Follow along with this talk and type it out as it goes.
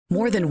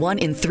More than 1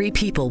 in 3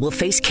 people will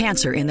face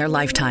cancer in their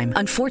lifetime.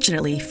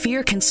 Unfortunately,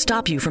 fear can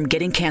stop you from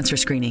getting cancer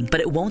screening, but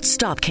it won't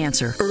stop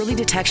cancer. Early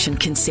detection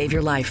can save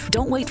your life.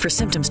 Don't wait for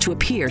symptoms to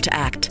appear to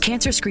act.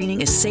 Cancer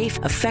screening is safe,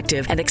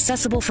 effective, and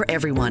accessible for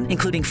everyone,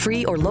 including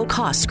free or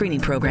low-cost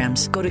screening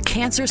programs. Go to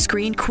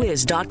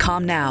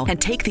CancerScreenQuiz.com now and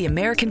take the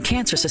American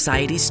Cancer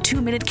Society's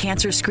 2-minute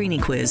cancer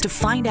screening quiz to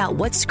find out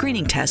what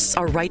screening tests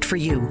are right for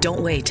you.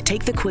 Don't wait.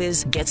 Take the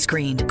quiz. Get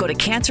screened. Go to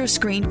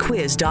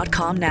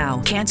CancerScreenQuiz.com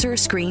now.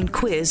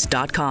 CancerScreenQuiz.com.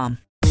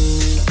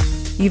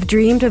 You've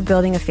dreamed of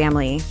building a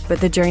family, but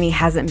the journey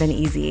hasn't been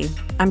easy.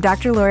 I'm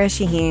Dr. Laura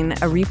Shaheen,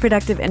 a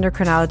reproductive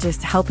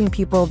endocrinologist helping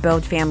people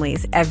build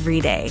families every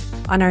day.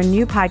 On our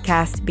new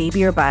podcast,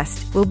 Baby or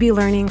Bust, we'll be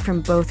learning from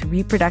both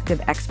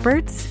reproductive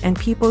experts and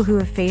people who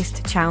have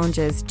faced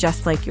challenges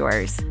just like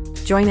yours.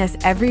 Join us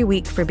every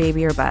week for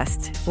Baby or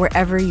Bust,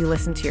 wherever you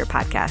listen to your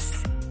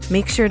podcasts.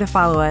 Make sure to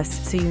follow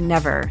us so you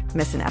never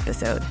miss an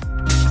episode.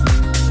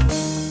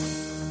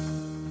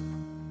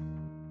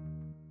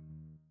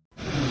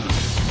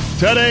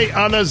 Today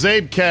on the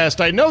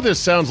CzabeCast, I know this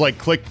sounds like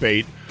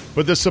clickbait,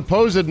 but the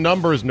supposed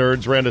numbers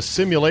nerds ran a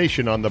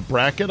simulation on the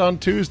bracket on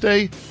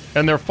Tuesday,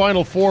 and their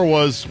final four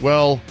was,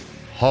 well,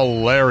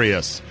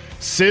 hilarious.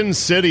 Sin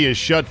City is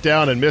shut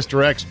down, and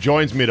Mr. X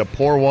joins me to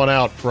pour one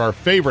out for our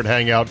favorite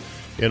hangout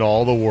in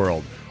all the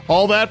world.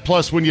 All that,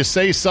 plus when you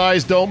say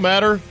size don't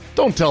matter,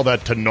 don't tell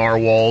that to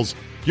narwhals.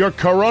 Your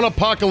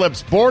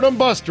Corona-apocalypse boredom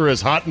buster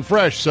is hot and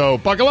fresh, so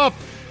buckle up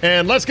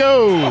and let's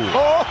go!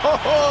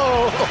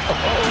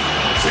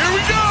 Here we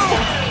go!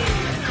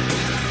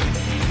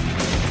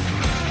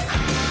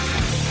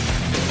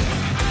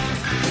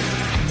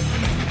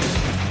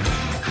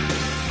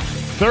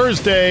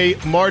 Thursday,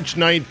 March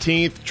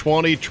 19th,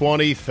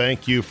 2020.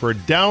 Thank you for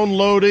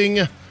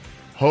downloading.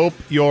 Hope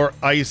your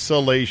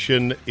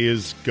isolation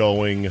is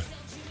going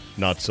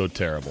not so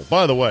terrible.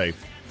 By the way,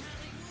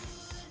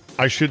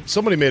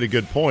 somebody made a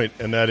good point,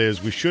 and that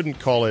is we shouldn't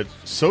call it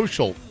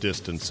social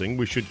distancing.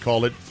 We should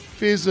call it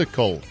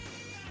physical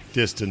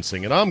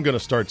distancing. And I'm going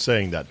to start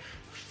saying that.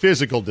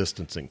 Physical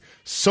distancing.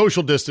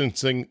 Social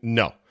distancing,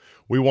 no.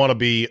 We want to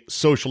be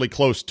socially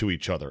close to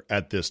each other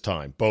at this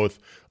time, both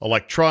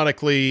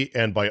electronically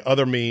and by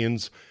other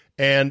means,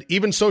 and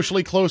even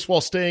socially close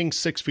while staying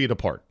 6 feet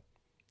apart.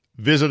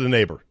 Visit a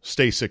neighbor,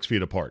 stay 6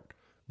 feet apart.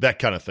 That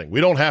kind of thing. We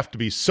don't have to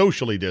be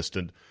socially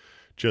distant,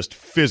 just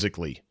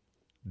physically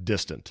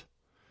distant.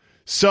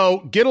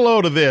 So get a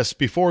load of this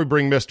before we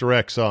bring Mr.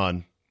 X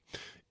on.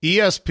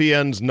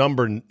 ESPN's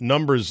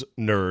numbers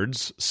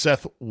nerds,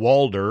 Seth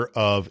Walder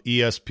of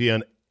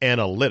ESPN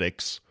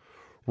Analytics,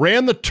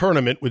 ran the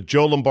tournament with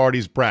Joe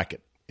Lombardi's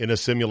bracket in a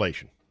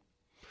simulation.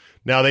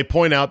 Now, they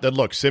point out that,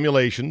 look,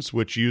 simulations,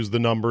 which use the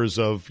numbers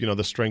of,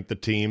 the strength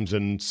of teams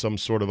and some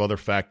sort of other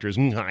factors,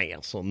 so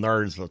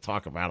nerds will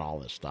talk about all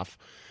this stuff.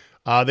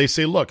 They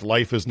say, look,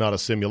 life is not a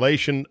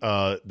simulation,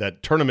 that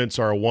tournaments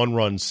are a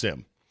one-run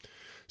sim.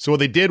 So what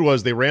they did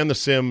was they ran the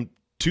sim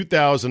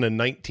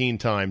 2,019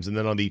 times, and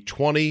then on the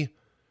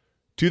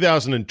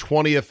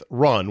 2020th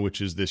run, which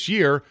is this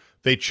year,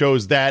 they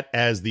chose that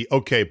as the,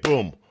 okay,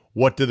 boom,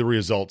 what did the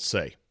results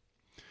say?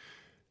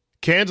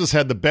 Kansas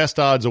had the best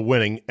odds of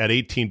winning at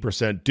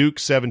 18%, Duke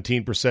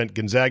 17%,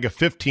 Gonzaga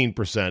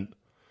 15%,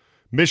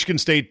 Michigan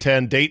State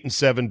 10, Dayton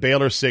 7,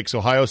 Baylor 6,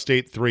 Ohio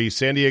State 3,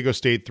 San Diego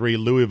State 3,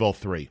 Louisville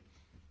 3.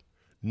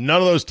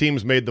 None of those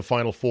teams made the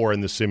Final Four in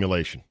this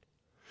simulation.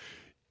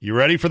 You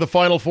ready for the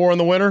Final Four and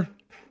the winner?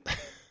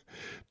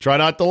 Try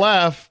not to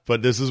laugh,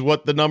 but this is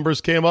what the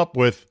numbers came up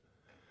with.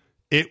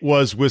 It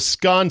was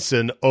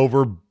Wisconsin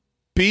over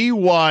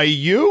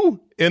BYU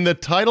in the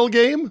title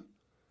game.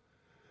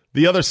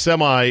 The other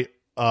semi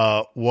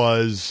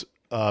was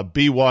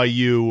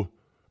Wisconsin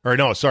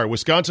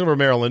over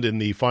Maryland in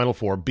the Final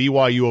Four,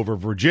 BYU over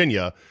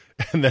Virginia,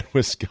 and then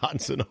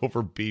Wisconsin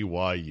over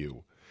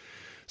BYU.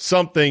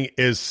 Something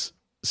is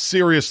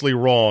seriously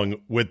wrong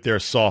with their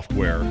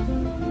software,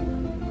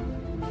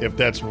 if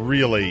that's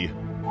really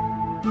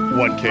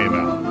what came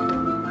out.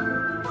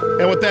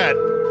 And with that,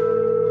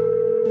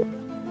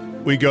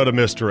 we go to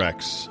Mr.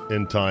 X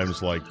in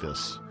times like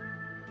this.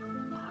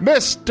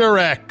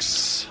 Mr.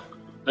 X!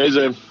 Hey,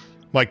 Zane.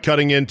 Am I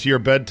cutting into your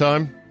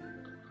bedtime?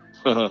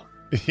 You're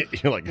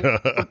like,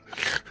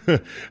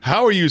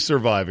 how are you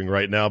surviving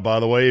right now,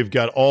 by the way? You've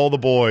got all the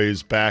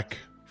boys back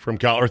from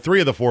college, or 3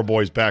 of the 4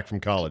 boys back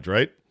from college,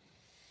 right?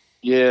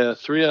 Yeah,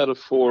 3 out of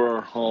 4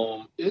 are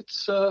home.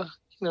 It's,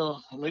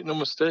 make no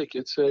mistake,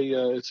 it's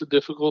a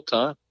difficult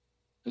time.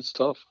 It's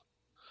tough.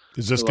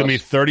 Is this going to be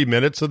 30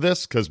 minutes of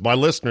this? Because my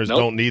listeners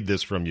don't need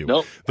this from you.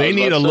 Nope. They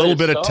need a little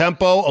bit of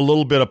tempo, a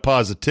little bit of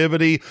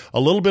positivity,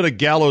 a little bit of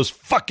gallows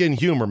fucking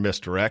humor,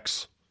 Mr.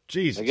 X.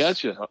 Jesus. I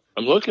got you.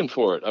 I'm looking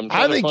for it.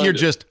 I think you're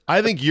just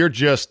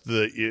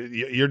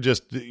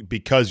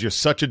because you're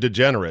such a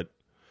degenerate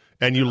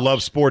and you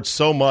love sports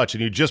so much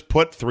and you just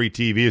put 3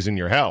 TVs in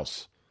your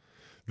house.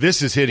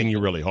 This is hitting you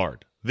really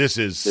hard. This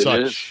is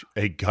such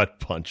a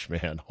gut punch,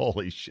 man.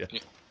 Holy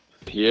shit.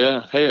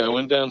 Yeah. Hey, I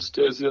went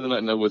downstairs the other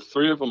night. Now, with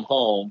 3 of them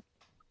home,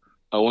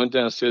 I went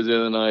downstairs the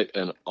other night,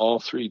 and all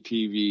 3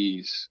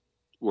 TVs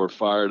were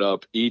fired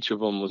up. Each of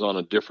them was on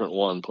a different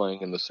one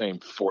playing in the same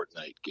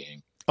Fortnite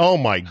game. Oh,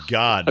 my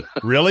God.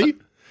 Really?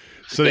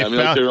 So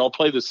yeah, they all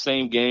play the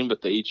same game,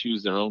 but they each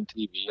use their own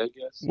TV, I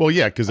guess. Well,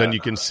 yeah, because then you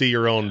can see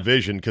your own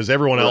vision, because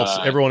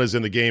everyone is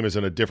in the game is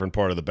in a different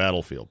part of the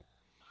battlefield.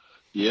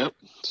 Yep.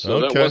 So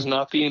that was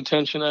not the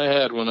intention I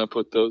had when I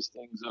put those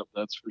things up.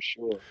 That's for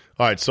sure.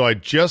 All right. So I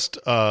just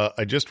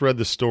read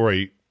the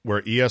story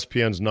where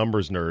ESPN's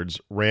Numbers Nerds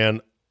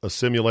ran a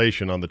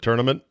simulation on the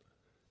tournament,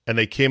 and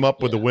they came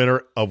up with the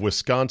winner of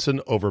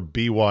Wisconsin over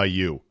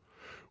BYU,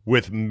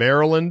 with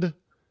Maryland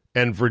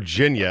and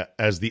Virginia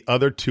as the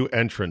other 2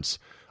 entrants.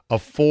 A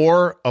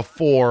 4, a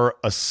 4,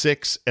 a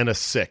 6, and a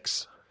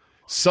 6.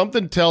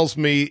 Something tells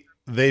me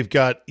they've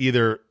got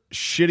either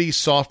shitty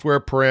software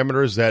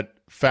parameters that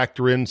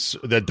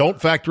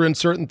don't factor in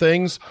certain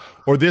things,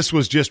 or this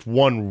was just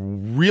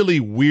one really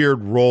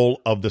weird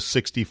roll of the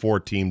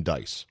 64-team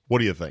dice. What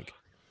do you think?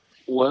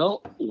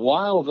 Well,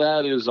 while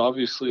that is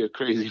obviously a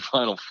crazy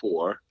Final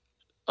Four,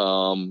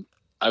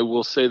 I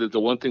will say that the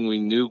one thing we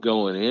knew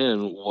going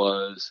in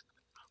was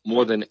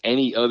more than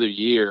any other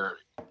year,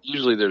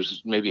 usually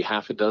there's maybe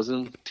half a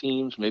dozen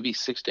teams, maybe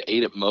 6 to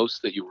 8 at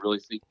most that you really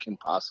think can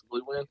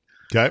possibly win.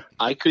 Okay.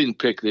 I couldn't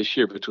pick this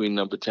year between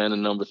number 10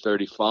 and number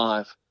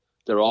 35.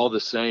 They're all the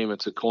same.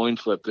 It's a coin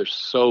flip. They're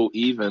so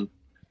even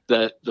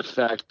that the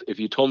fact, if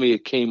you told me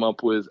it came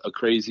up with a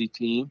crazy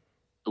team,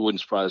 it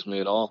wouldn't surprise me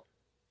at all,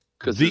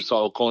 because it's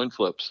all coin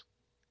flips.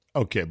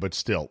 Okay, but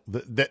still,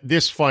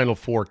 this Final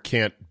Four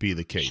can't be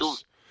the case.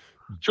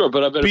 Sure,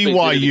 but I bet if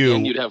BYU, they did it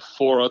again, you'd have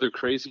 4 other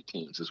crazy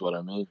teams, is what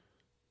I mean.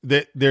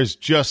 There's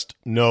just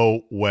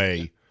no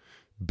way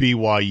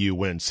BYU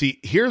wins. See,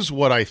 here's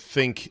what I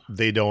think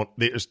they don't –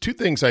 there's 2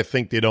 things I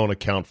think they don't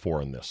account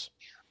for in this.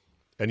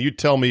 And you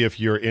tell me if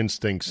your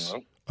instincts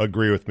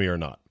agree with me or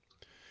not.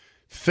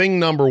 Thing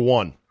number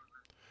 1,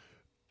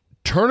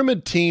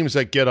 tournament teams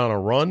that get on a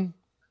run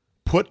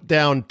put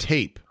down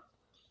tape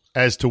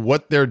as to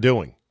what they're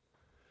doing.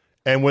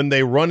 And when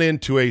they run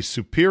into a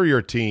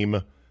superior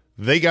team,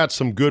 they got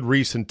some good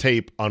recent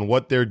tape on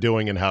what they're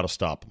doing and how to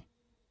stop them.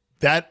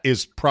 That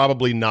is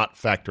probably not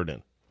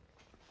factored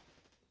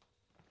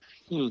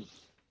in.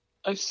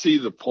 I see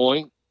the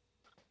point.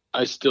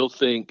 I still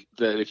think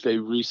that if they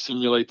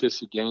re-simulate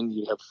this again,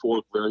 you have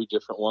 4 very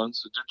different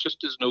ones. So there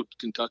just is no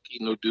Kentucky,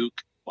 no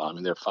Duke. Well, I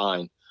mean, they're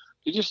fine.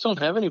 You just don't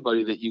have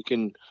anybody that you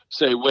can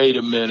say, wait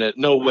a minute,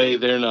 no way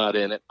they're not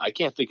in it. I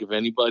can't think of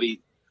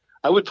anybody.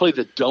 I would play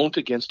the don't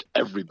against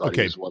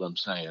everybody is what I'm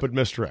saying. But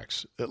Mr.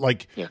 X,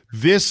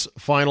 this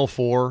Final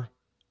Four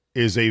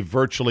is a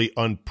virtually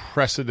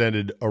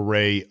unprecedented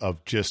array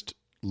of just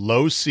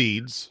low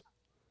seeds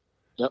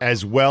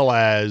as well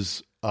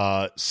as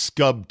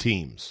scub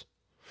teams.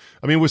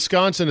 I mean,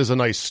 Wisconsin is a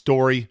nice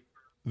story.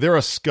 They're a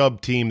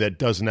scub team that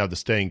doesn't have the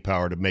staying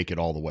power to make it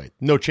all the way.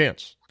 No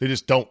chance. They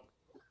just don't.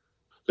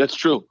 That's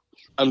true.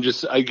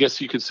 I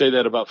guess you could say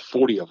that about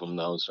 40 of them,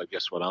 though, is I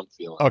guess what I'm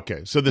feeling.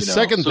 Okay. So the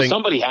second thing.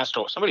 Somebody has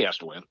to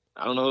win.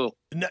 I don't know.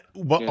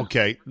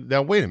 Okay.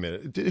 Now, wait a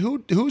minute.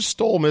 Who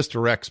stole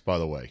Mr. X, by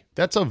the way?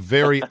 That's a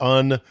very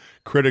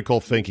uncritical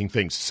thinking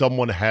thing.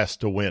 Someone has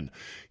to win.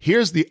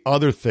 Here's the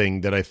other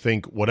thing that I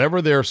think,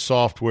 whatever their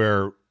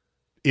software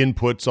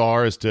inputs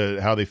are as to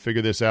how they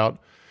figure this out,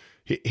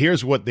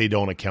 here's what they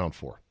don't account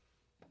for.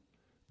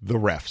 The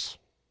refs.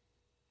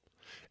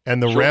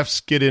 And the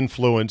refs get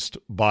influenced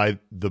by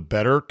the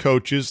better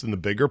coaches and the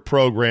bigger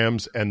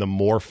programs and the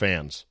more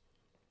fans.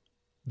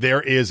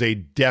 There is a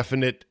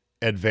definite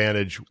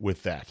advantage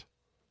with that.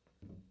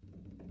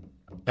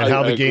 And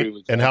how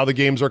the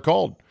games are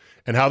called.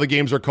 And how the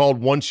games are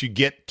called once you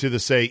get to the,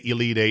 say,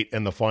 Elite Eight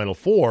and the Final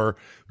Four,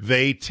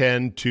 they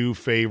tend to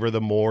favor the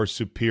more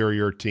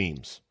superior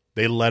teams.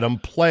 They let them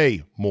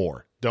play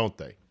more, don't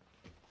they?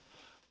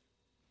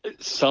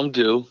 Some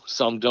do,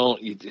 some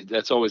don't.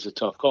 That's always a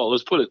tough call.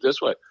 Let's put it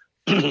this way.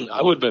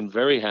 I would have been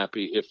very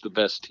happy if the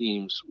best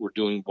teams were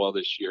doing well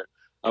this year.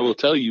 I will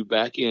tell you,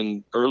 back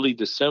in early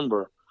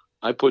December,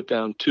 I put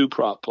down 2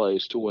 prop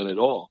plays to win it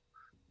all.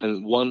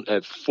 And one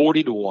at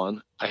 40-1,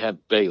 I had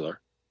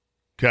Baylor.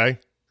 Okay.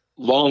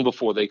 Long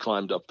before they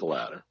climbed up the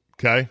ladder.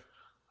 Okay.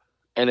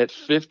 And at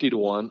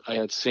 50-1, I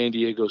had San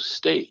Diego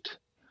State.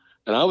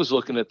 And I was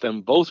looking at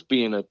them both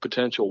being a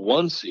potential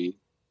 1 seed.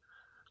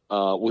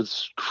 With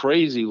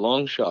crazy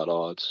long shot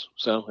odds.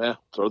 So,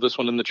 throw this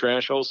one in the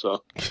trash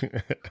also.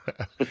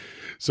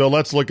 So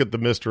let's look at the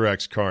Mr.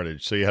 X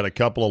carnage. So you had a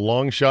couple of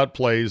long shot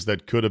plays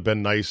that could have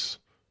been nice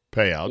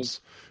payouts.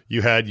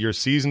 You had your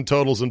season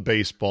totals in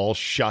baseball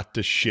shot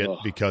to shit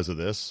because of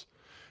this.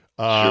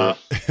 Sure.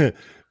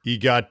 You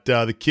got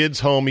the kids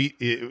home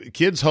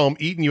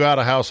eating you out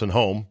of house and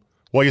home.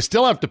 Well, you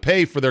still have to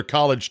pay for their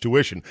college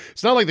tuition.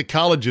 It's not like the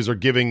colleges are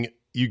giving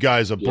you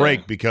guys a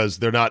break because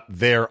they're not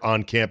there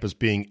on campus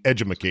being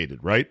edumacated,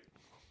 right?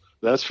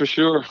 That's for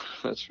sure.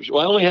 Well,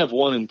 I only have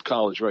one in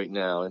college right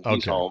now, and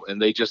he's home.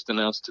 And they just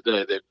announced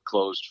today they've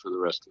closed for the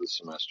rest of the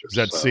semester. Is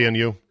that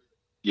CNU?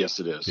 Yes,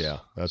 it is. Yeah,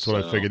 that's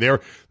what I figured.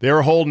 They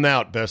were holding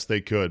out best they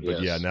could,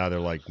 but yes. now they're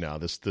like, no,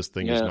 this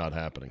thing is not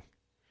happening.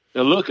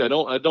 Now look, I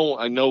know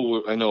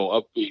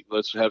upbeat.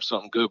 Let's have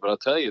something good, but I'll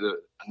tell you that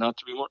not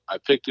to be more. I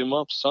picked him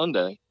up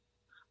Sunday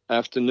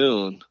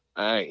afternoon.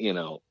 I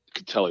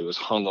could tell he was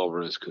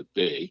hungover as could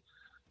be.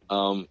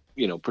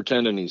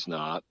 Pretending he's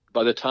not.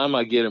 By the time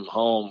I get him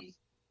home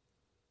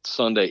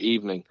Sunday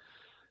evening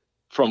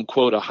from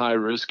quote a high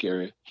risk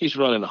area, he's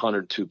running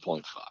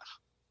 102.5.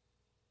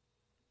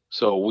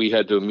 So we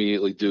had to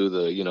immediately do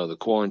the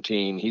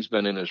quarantine. He's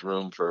been in his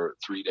room for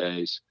 3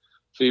 days.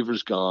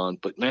 Fever's gone,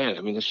 but man,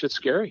 I mean, this shit's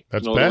scary.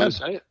 That's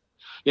bad.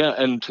 Yeah,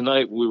 and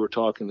tonight we were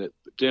talking at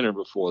dinner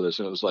before this,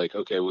 and it was like,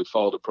 okay, we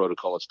followed the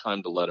protocol. It's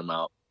time to let him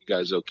out. You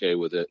guys okay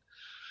with it?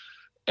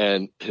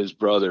 And his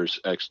brothers,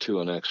 X2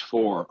 and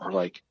X4, are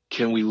like,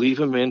 can we leave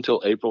him in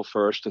till April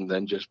 1st and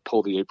then just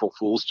pull the April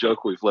Fool's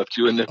joke? We've left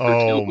you in there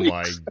for 2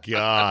 weeks. My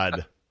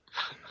God.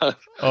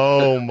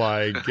 Oh,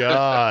 my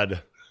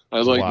God. I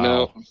was like,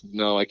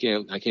 no, I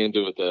can't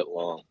do it that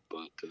long.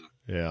 But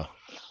yeah.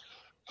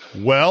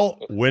 Well,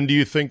 when do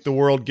you think the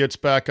world gets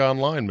back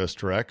online,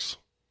 Mr. X?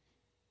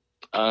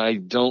 I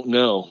don't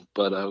know,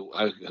 but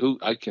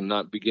I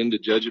cannot begin to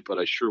judge it, but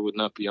I sure would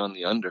not be on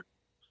the under.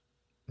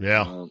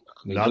 Yeah. Who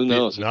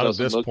knows? Not at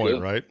this point,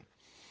 good. Right?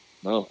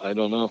 No, I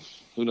don't know.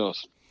 Who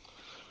knows?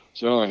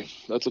 Sorry.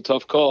 That's a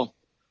tough call.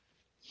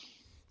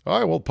 All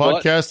right, well,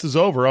 podcast is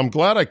over. I'm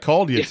glad I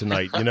called you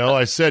tonight.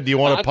 I said, do you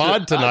want a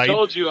pod tonight? I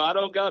told you I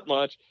don't got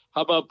much.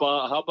 How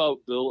about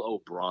Bill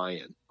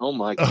O'Brien? Oh,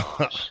 my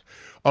gosh.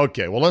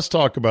 Okay, well, let's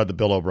talk about the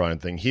Bill O'Brien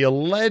thing. He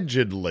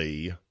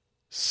allegedly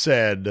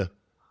said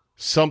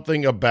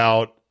something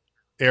about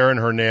Aaron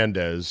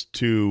Hernandez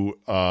to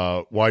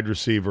wide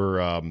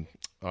receiver,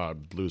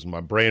 losing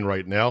my brain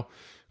right now.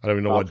 I don't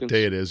even know what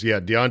day it is. Yeah,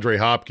 DeAndre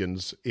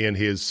Hopkins in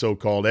his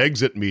so-called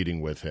exit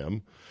meeting with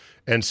him,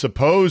 and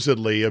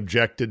supposedly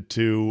objected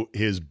to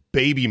his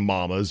baby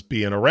mamas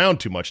being around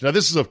too much. Now,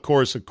 this is, of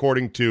course,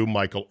 according to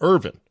Michael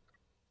Irvin.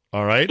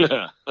 All right?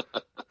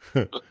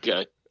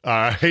 Okay.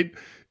 All right.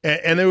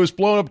 And it was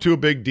blown up to a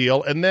big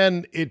deal. And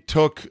then it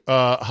took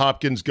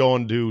Hopkins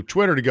going to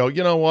Twitter to go,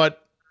 you know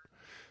what?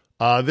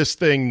 This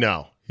thing,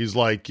 no. He's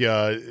like,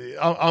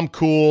 I'm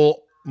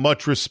cool.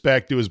 Much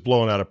respect. It was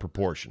blown out of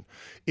proportion.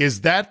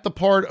 Is that the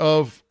part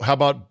of, how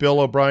about Bill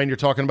O'Brien you're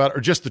talking about, or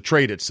just the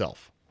trade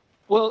itself?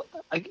 Well,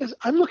 I guess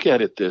I look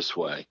at it this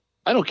way.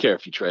 I don't care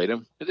if you trade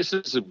him. This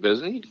is a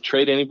business. You can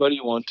trade anybody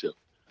you want to.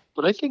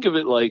 But I think of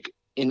it like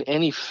in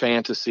any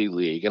fantasy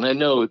league, and I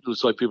know it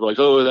was like people are like,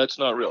 oh, that's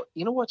not real.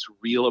 You know what's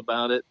real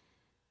about it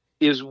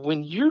is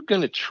when you're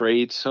going to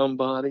trade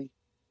somebody,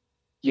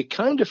 you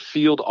kind of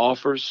field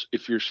offers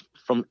if you're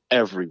from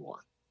everyone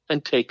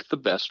and take the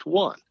best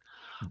one.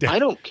 I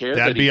don't care.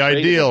 That'd be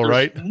ideal,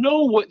 right?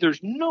 There's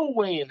no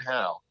way in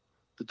hell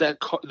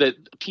that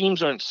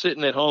teams aren't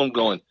sitting at home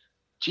going,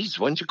 geez,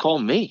 why didn't you call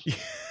me?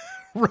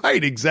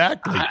 Right,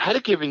 exactly. I'd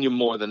have given you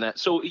more than that.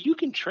 So you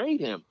can trade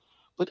him,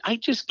 but I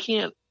just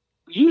can't.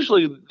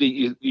 Usually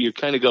you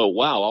kind of go,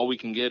 wow, all we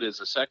can get is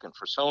a second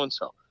for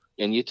so-and-so,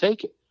 and you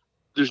take it.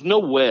 There's no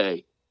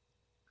way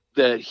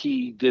that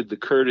he did the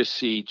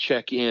courtesy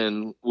check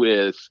in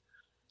with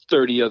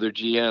 30 other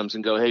GMs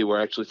and go, hey,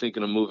 we're actually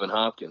thinking of moving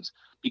Hopkins,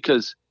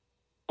 because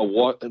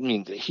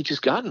he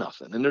just got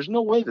nothing. And there's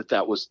no way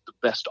that was the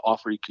best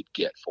offer he could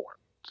get for him.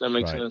 Does that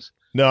make sense?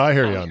 No, I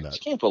hear you on that. I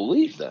just can't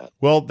believe that.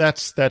 Well,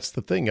 that's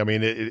the thing. I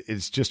mean,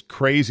 it's just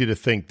crazy to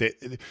think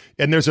that,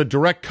 and there's a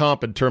direct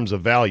comp in terms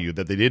of value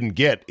that they didn't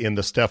get in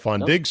the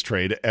Stephon Diggs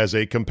trade as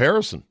a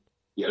comparison.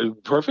 Yeah,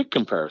 perfect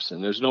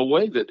comparison. There's no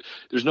way that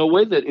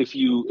if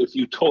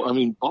you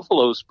told,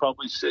 Buffalo's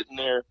probably sitting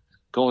there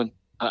going,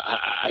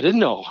 I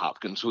didn't know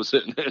Hopkins was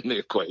sitting in the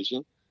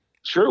equation.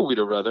 Sure, we'd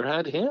have rather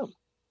had him.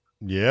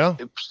 Yeah,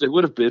 they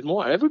would have bid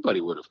more.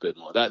 Everybody would have bid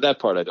more. That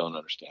part I don't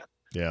understand.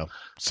 Yeah.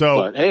 So,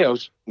 but hey, go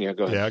ahead.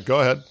 Yeah, go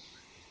ahead.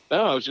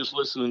 No, I was just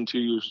listening to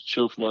your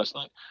show from last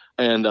night,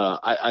 and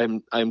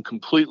I'm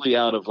completely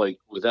out of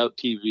without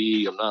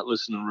TV. I'm not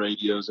listening to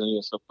radios, any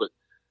of that stuff. But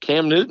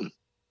Cam Newton,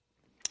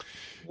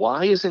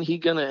 why isn't he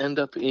going to end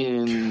up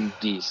in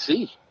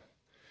DC?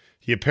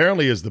 He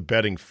apparently is the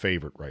betting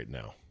favorite right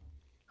now.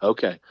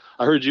 Okay,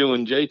 I heard you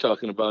and Jay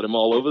talking about him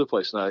all over the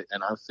place, and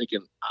I'm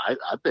thinking, I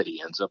bet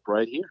he ends up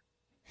right here.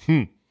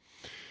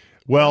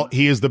 Well,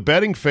 he is the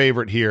betting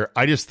favorite here.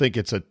 I just think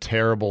it's a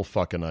terrible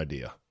fucking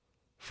idea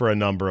for a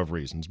number of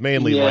reasons.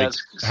 Mainly,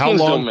 how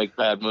long? Don't make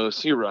bad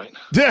moves. You're right.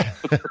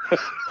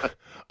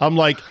 I'm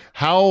like,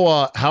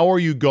 how are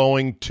you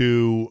going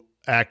to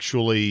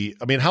actually?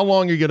 I mean, how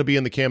long are you going to be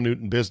in the Cam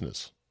Newton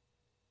business?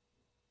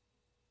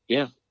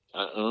 Yeah,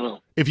 I don't know.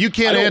 If you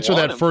can't answer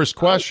that first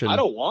question, I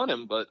don't want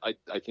him, but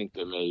I think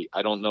they may.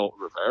 I don't know.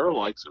 Rivera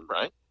likes him,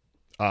 right?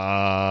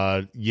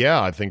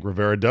 Yeah, I think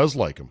Rivera does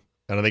like him.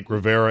 And I think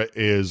Rivera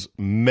is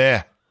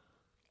meh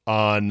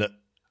on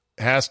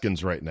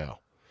Haskins right now.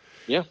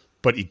 Yeah.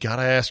 But you got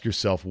to ask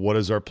yourself, what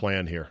is our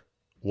plan here?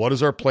 What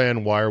is our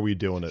plan? Why are we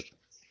doing it?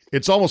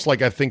 It's almost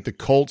like I think the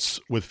Colts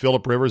with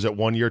Phillip Rivers at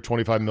 1 year,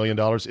 $25 million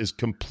is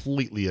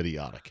completely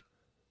idiotic.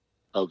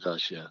 Oh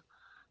gosh, yeah.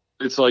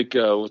 It's like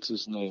what's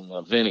his name,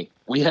 Vinny.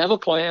 We have a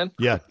plan.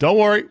 Yeah, don't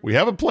worry. We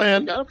have a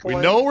plan. We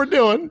know what we're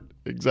doing.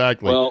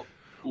 Exactly. Well,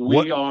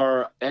 we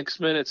are X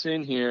minutes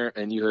in here,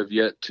 and you have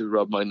yet to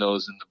rub my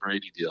nose in the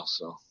Brady deal.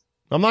 So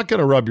I'm not going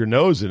to rub your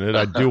nose in it.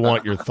 I do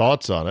want your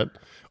thoughts on it.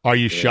 Are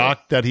you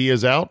shocked that he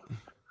is out?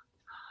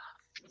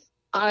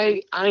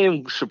 I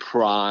am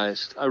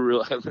surprised. I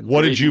really haven't.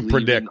 What did you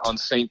predict on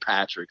St.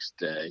 Patrick's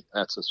Day?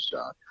 That's a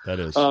shock. That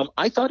is.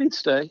 I thought he'd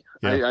stay.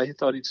 Yeah. I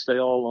thought he'd stay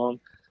all along.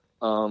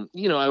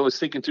 I was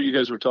thinking through. You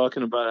guys were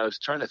talking about. I was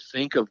trying to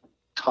think of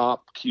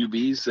top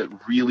QBs that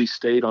really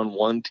stayed on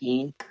one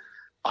team.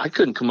 I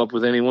couldn't come up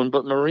with anyone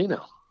but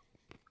Marino.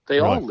 They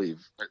all leave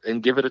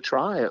and give it a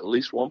try at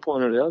least one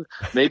point or the other.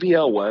 Maybe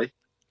Elway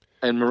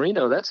and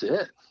Marino. That's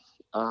it.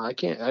 I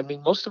can't. I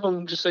mean, most of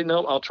them just say,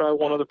 no, I'll try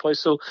one other place.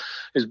 So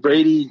is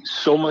Brady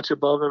so much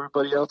above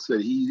everybody else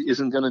that he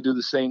isn't going to do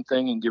the same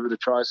thing and give it a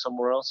try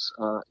somewhere else?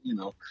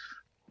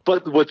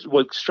 But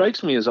what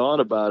strikes me as odd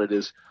about it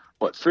is,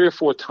 3 or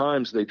 4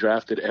 times they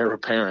drafted heir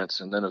apparents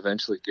and then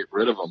eventually get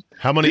rid of them.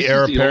 How many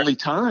heir apparents? The only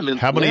time in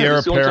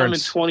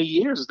 20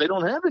 years they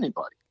don't have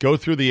anybody. Go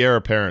through the heir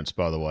apparents,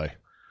 by the way.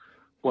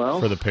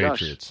 Well, for the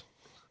Patriots.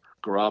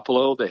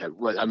 Garoppolo, they had.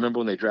 I remember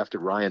when they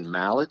drafted Ryan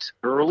Mallett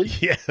early.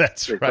 Yeah,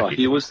 that's they right. Thought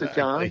he was the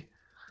guy.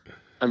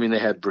 I mean, they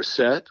had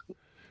Brissett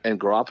and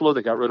Garoppolo.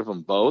 They got rid of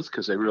them both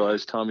because they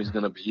realized Tommy's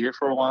going to be here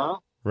for a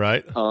while.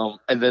 Right.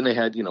 And then they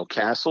had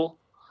Castle.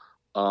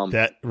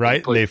 That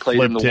right. They flipped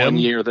played in the him 1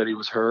 year that he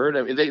was hurt.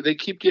 I mean, they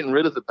keep getting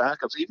rid of the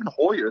backups. Even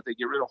Hoyer, they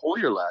get rid of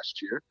Hoyer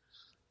last year.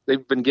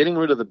 They've been getting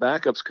rid of the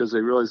backups because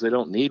they realize they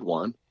don't need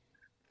one.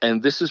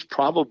 And this is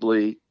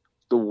probably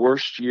the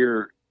worst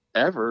year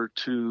ever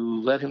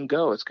to let him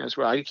go. It's kind of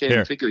I can't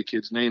even think of the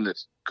kid's name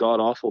that's god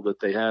awful that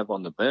they have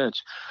on the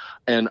bench.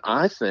 And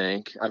I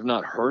think I've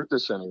not heard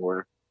this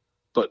anywhere,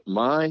 but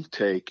my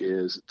take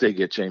is they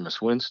get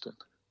Jameis Winston.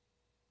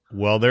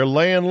 Well, they're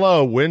laying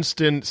low.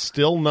 Winston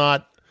still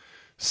not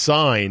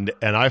signed,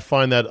 and I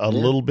find that a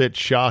little bit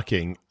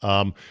shocking.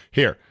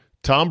 Here,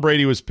 Tom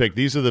Brady was picked.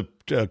 These are the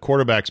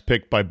quarterbacks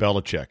picked by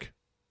Belichick.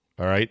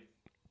 All right,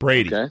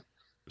 Brady,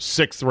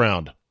 6th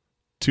round,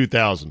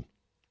 2000.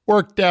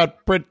 Worked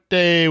out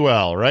pretty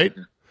well, right?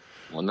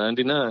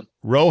 199.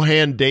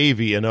 Rohan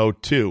Davey in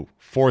 02,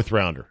 4th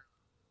rounder.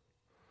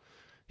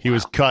 He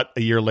was cut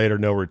a year later,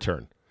 no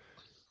return.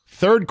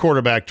 3rd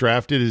quarterback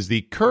drafted is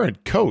the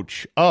current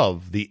coach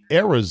of the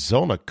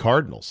Arizona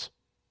Cardinals,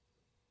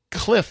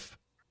 Cliff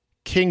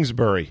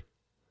Kingsbury.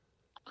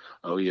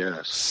 Oh,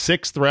 yes.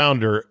 6th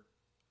rounder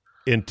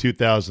in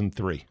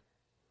 2003.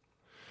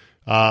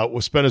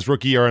 Was spent his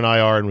rookie year in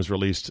IR and was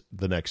released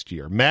the next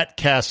year. Matt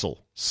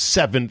Castle,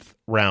 7th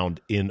round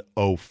in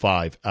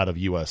 05 out of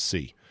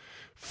USC.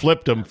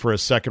 Flipped him for a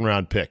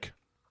 2nd-round pick.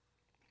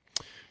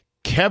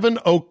 Kevin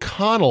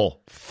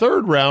O'Connell,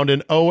 3rd round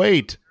in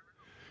 08.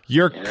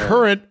 Your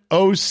current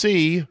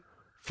OC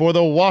for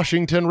the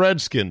Washington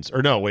Redskins.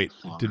 Or no, wait.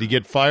 Did he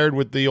get fired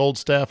with the old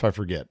staff? I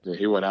forget. Yeah,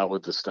 he went out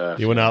with the staff.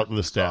 He went out with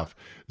the staff.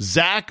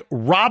 Zach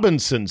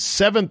Robinson,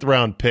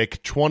 7th-round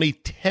pick,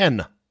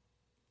 2010.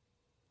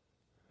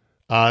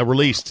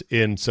 Released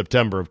in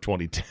September of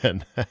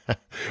 2010.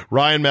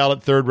 Ryan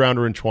Mallett, 3rd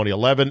rounder in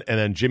 2011, and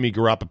then Jimmy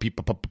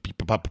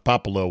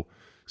Garoppolo,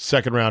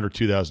 2nd rounder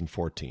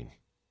 2014.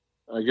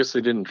 I guess they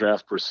didn't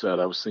draft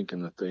Brissett. I was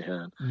thinking that they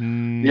had.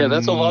 Yeah,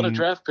 that's a lot of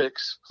draft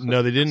picks.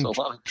 No, they didn't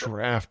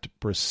draft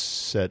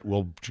Brissett.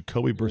 Well,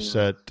 Jacoby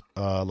Brissett,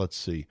 let's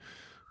see.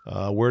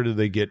 Where did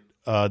they get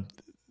they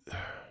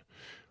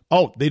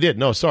did.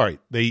 No, sorry.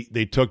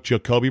 They took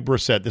Jacoby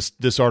Brissett.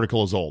 This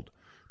article is old.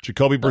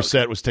 Jacoby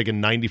Brissett was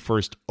taken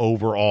 91st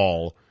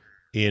overall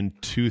in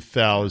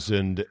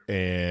 2000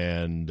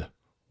 and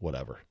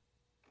whatever.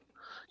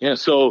 Yeah,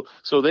 so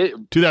they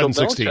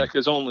 2016.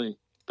 So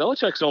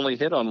Belichick's only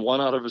hit on 1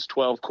 out of his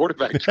 12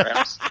 quarterback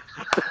drafts.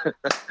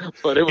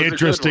 But it was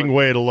interesting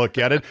way to look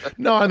at it.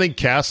 No, I think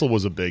Castle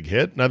was a big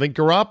hit, and I think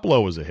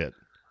Garoppolo was a hit.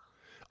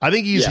 I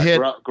think he's hit.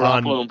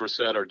 Garoppolo and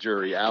Brissett are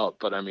jury out,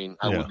 but I mean,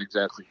 I wouldn't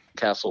exactly.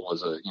 Castle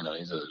was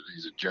he's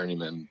a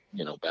journeyman,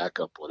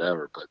 backup,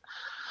 whatever, but.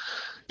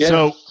 Yeah,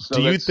 so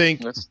do you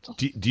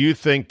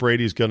think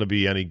Brady's going to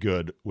be any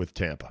good with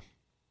Tampa?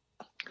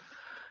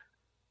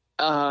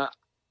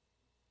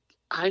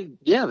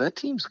 That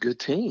team's a good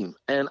team,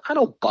 and I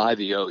don't buy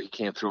the he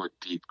can't throw it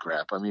deep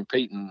crap. I mean,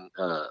 Peyton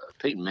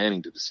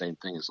Manning did the same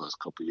thing his last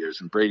couple of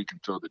years, and Brady can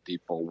throw the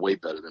deep ball way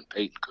better than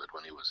Peyton could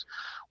when he was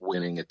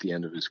winning at the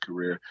end of his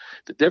career.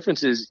 The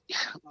difference is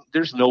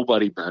there's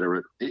nobody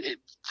better.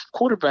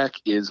 Quarterback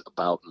is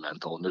about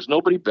mental, and there's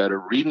nobody better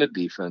reading the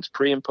defense,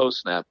 pre and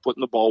post snap,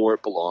 putting the ball where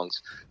it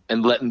belongs,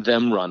 and letting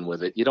them run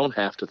with it. You don't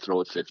have to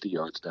throw it 50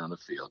 yards down the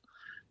field,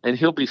 and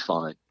he'll be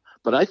fine.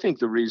 But I think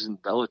the reason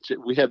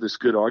Belichick, we had this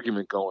good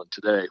argument going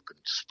today, been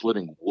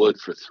splitting wood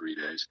for 3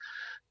 days,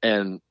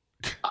 and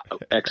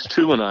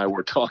X2 and I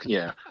were talking.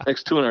 Yeah,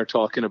 X2 and I are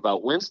talking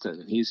about Winston,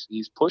 and he's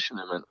pushing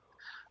him, and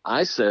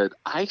I said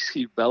I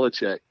see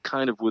Belichick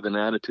kind of with an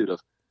attitude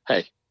of,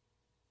 hey,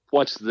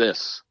 watch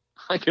this.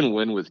 I can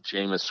win with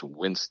Jameis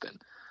Winston.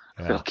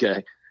 Yeah.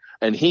 Okay.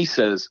 And he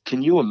says,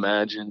 can you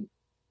imagine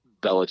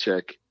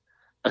Belichick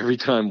every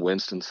time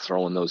Winston's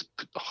throwing those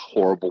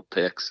horrible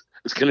picks?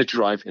 It's going to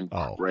drive him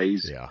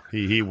crazy. Yeah,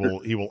 he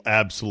will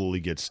absolutely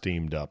get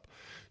steamed up.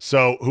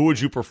 So who would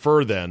you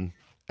prefer then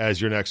as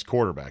your next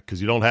quarterback?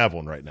 Because you don't have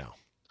one right now.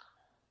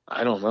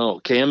 I don't know.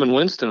 Cam and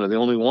Winston are the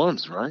only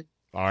ones, right?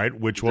 All right,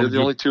 which one? They're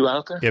the only two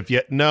out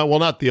there? No, well,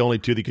 not the only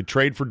two. They could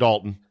trade for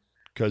Dalton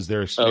because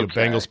there's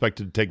Bengals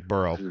expected to take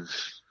Burrow.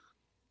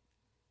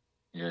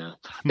 Yeah.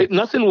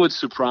 Nothing would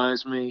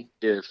surprise me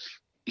if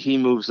he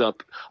moves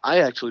up. I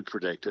actually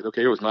predicted,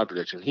 here was my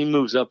prediction. He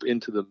moves up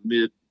into the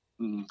mid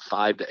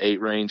 5 to 8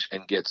 range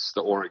and gets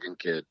the Oregon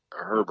kid,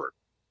 Herbert.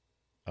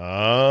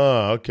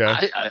 Oh,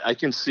 okay. I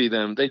can see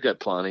them. They've got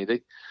plenty.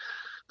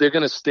 They're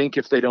going to stink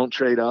if they don't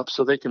trade up,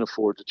 so they can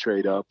afford to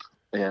trade up.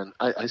 And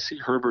I see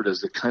Herbert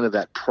as the kind of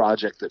that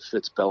project that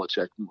fits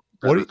Belichick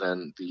better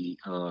than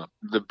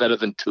better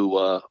than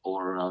Tua,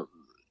 or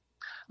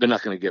they're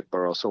not going to get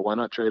Burrow. So why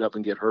not trade up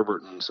and get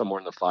Herbert somewhere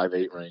in the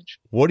 5-8 range?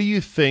 What do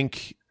you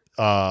think?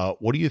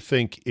 What do you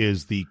think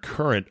is the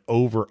current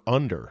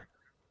over/under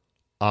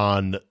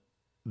on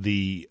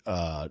the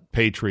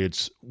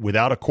Patriots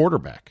without a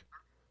quarterback?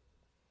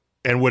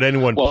 And would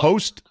anyone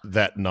post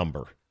that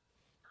number?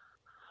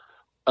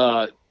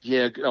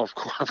 Yeah, of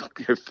course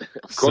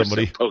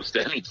they post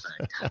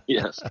anything.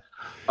 Yes.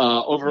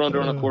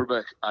 Over/under on a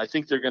quarterback. I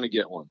think they're going to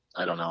get one.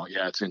 I don't know.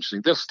 Yeah, it's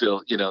interesting. They'll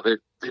still, their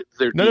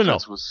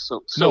defense was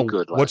so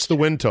good. What's the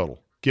win total?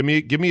 Give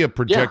me a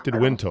projected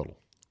win total.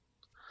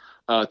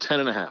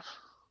 10.5.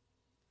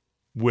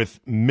 With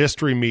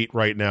mystery meat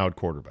right now at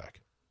quarterback.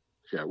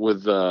 Yeah,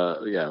 with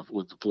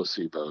the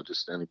placebo,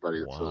 just anybody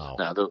that feels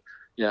now.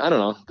 I don't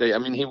know.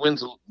 He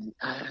wins. We're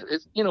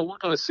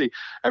going to see.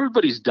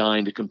 Everybody's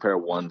dying to compare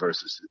one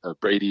versus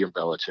Brady and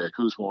Belichick.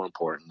 Who's more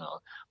important? No,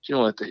 but you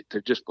know what?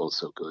 They're just both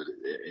so good.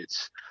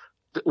 It's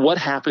what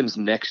happens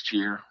next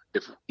year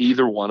if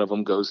either one of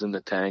them goes in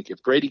the tank.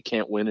 If Brady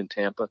can't win in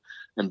Tampa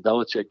and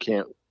Belichick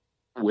can't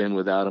win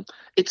without him,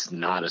 it's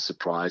not a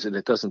surprise, and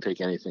it doesn't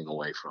take anything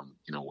away from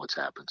what's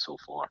happened so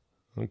far.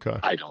 Okay,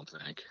 I don't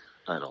think.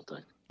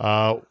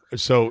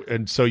 So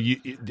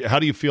how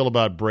do you feel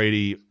about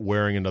Brady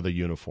wearing another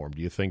uniform?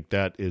 Do you think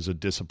that is a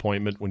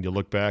disappointment when you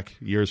look back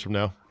years from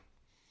now?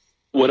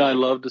 Would I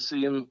love to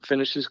see him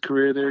finish his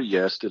career there?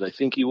 Yes. Did I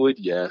think he would?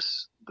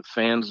 Yes. The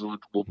fans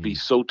will be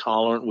so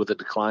tolerant with a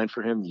decline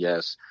for him?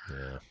 Yes.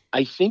 Yeah.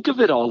 I think of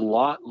it a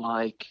lot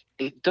like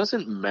it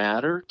doesn't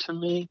matter to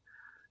me.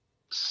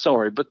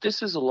 Sorry, but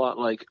this is a lot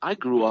like I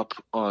grew up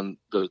on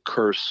the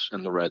curse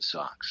and the Red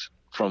Sox.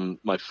 From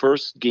my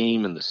first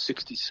game in the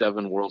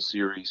 67 World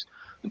Series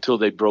until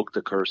they broke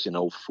the curse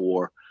in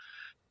 04.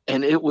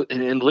 And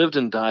and lived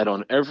and died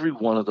on every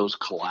one of those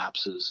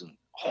collapses and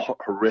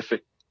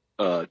horrific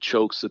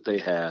chokes that they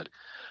had.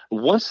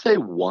 Once they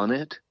won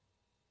it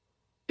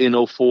in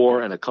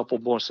 04 and a couple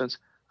more since,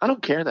 I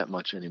don't care that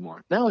much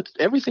anymore. Now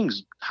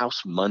everything's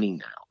house money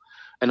now.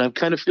 And I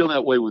kind of feel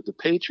that way with the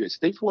Patriots.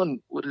 They've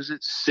won,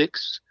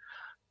 6?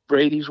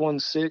 Brady's won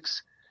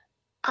 6.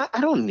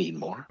 I don't need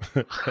more.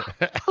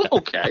 I'm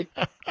okay.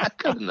 I've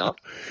got enough.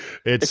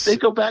 If they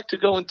go back to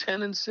going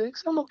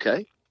 10-6, I'm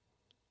okay.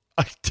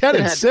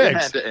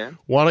 10-6.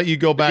 Why don't you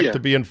go back to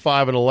being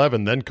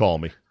 5-11? Then call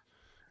me.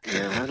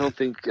 Yeah, I don't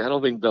think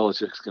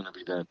Belichick's going to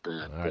be that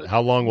bad. All right.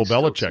 How long will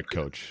Belichick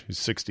coach? He's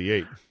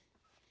 68.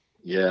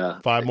 Yeah,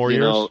 5 more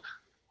years.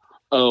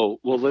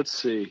 Let's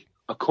see.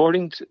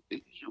 According to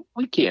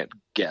we can't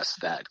guess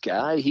that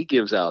guy. He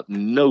gives out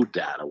no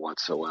data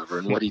whatsoever,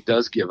 and what he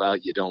does give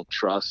out, you don't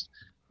trust.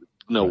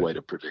 No way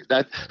to predict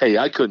that. Hey,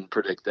 I couldn't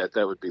predict that.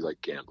 That would be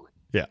like gambling.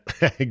 Yeah,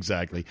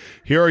 exactly.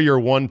 Here are your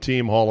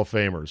one-team Hall of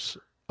Famers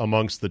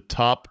amongst the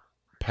top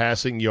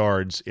passing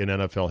yards in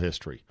NFL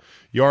history.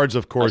 Yards,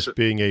 of course,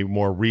 being a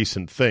more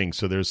recent thing,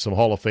 so there's some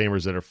Hall of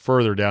Famers that are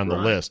further down the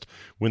list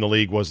when the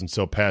league wasn't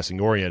so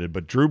passing-oriented.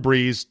 But Drew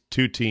Brees,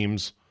 2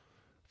 teams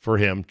for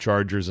him,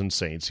 Chargers and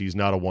Saints. He's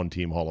not a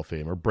one-team Hall of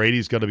Famer.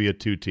 Brady's going to be a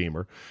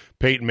 2-teamer.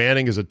 Peyton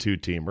Manning is a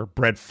 2-teamer.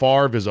 Brett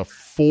Favre is a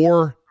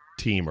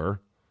 4-teamer.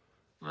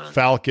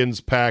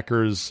 Falcons,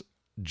 Packers,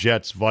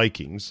 Jets,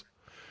 Vikings.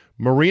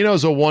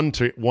 Marino's a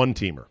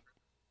one-teamer.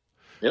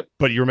 Yep.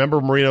 But you remember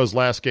Marino's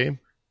last game?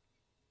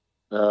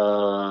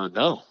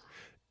 No.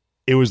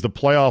 It was the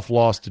playoff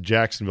loss to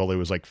Jacksonville. It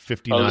was like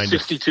 59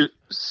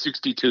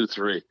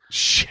 62-3.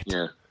 Shit.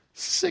 Yeah.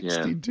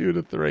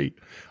 62-3.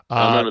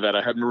 I remember that.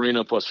 I had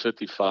Marino plus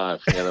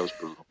 55. Yeah, that was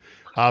brutal.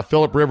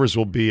 Phillip Rivers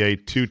will be a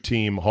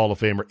 2-team Hall of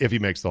Famer if he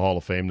makes the Hall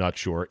of Fame. Not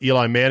sure.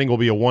 Eli Manning will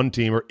be a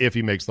 1-teamer if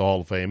he makes the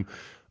Hall of Fame.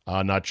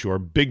 Not sure.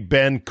 Big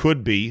Ben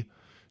could be.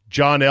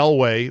 John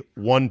Elway,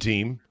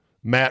 1-team.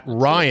 Matt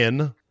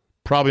Ryan,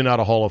 probably not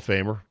a Hall of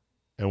Famer,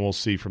 and we'll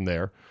see from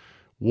there.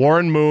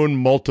 Warren Moon,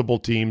 multiple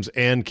teams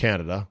and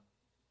Canada.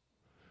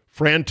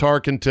 Fran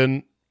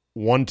Tarkenton,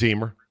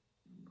 1-teamer.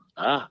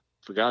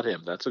 Forgot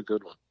him. That's a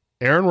good one.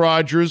 Aaron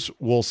Rodgers,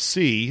 we'll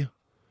see.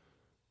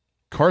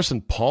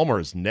 Carson Palmer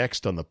is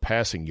next on the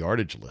passing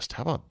yardage list.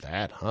 How about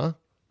that, huh?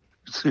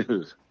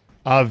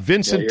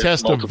 Vincent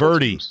there's multiple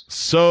Testaverde, teams.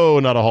 so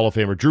not a Hall of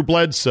Famer. Drew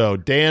Bledsoe,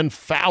 Dan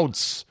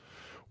Fouts,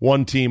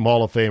 one-team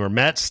Hall of Famer.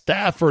 Matt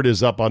Stafford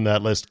is up on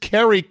that list.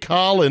 Kerry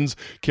Collins.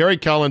 Kerry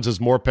Collins has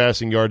more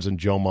passing yards than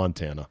Joe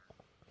Montana.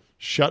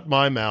 Shut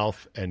my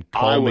mouth and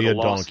call me a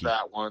donkey.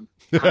 That one.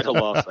 I'd have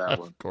lost that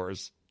one. Of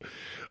course.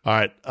 All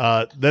right.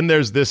 Then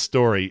there's this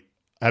story.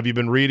 Have you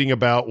been reading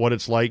about what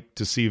it's like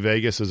to see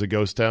Vegas as a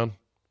ghost town?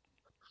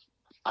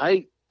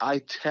 I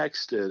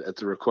texted at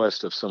the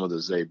request of some of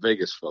the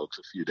Vegas folks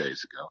a few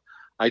days ago.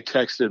 I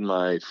texted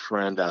my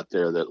friend out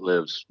there that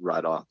lives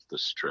right off the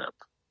Strip.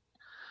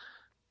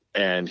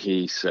 And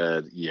he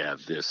said, yeah,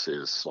 this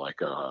is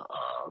like a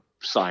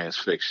science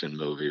fiction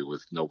movie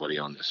with nobody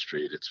on the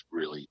street. It's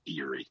really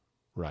eerie.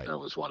 Right. That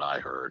was what I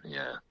heard,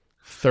 yeah.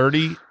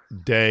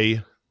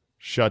 30-day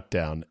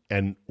shutdown.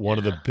 And one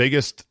of the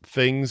biggest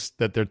things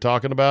that they're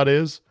talking about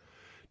is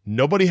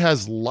nobody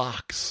has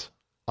locks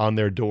on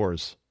their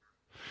doors.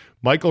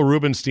 Michael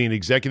Rubenstein,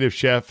 executive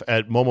chef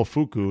at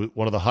Momofuku,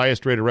 one of the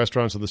highest-rated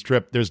restaurants on the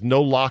Strip, there's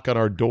no lock on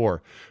our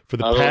door. For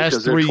the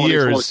past 3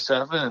 years,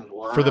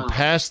 wow. For the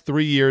past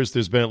 3 years,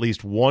 there's been at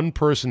least one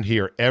person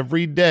here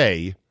every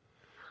day,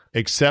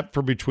 except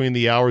for between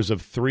the hours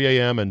of 3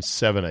 a.m. and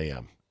 7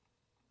 a.m.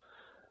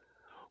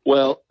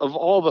 Well, of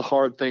all the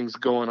hard things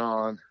going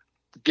on,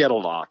 get a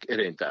lock. It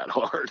ain't that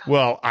hard.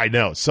 Well, I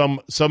know. Some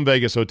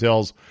Vegas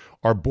hotels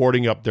are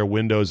boarding up their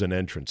windows and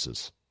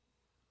entrances.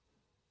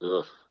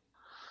 Ugh.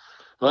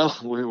 Well,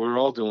 we're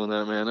all doing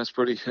that, man. It's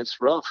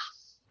rough,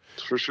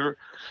 for sure.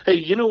 Hey,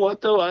 you know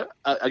what, though? I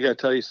got to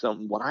tell you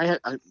something. When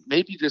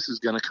maybe this is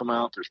going to come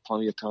out. There's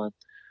plenty of time.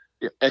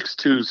 Yeah,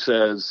 X2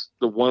 says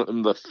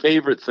the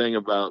favorite thing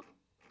about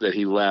that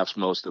he laughs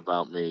most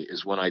about me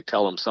is when I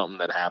tell him something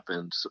that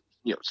happens,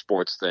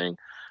 sports thing,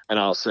 and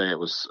I'll say it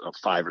was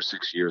 5 or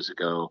 6 years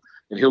ago,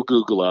 and he'll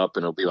Google up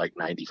and it'll be like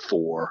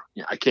 94.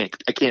 I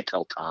can't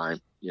tell time.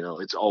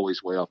 It's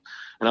always way off.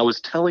 And I was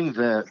telling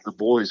the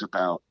boys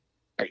about,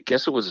 I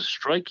guess it was a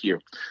strike year.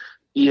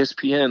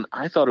 ESPN,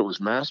 I thought it was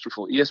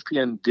masterful.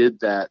 ESPN did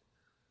that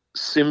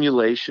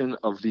simulation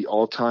of the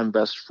all-time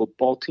best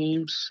football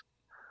teams.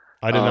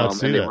 I did not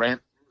see that.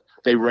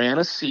 They ran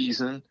a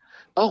season.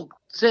 Oh,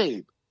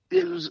 Zabe,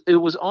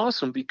 it was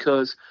awesome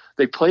because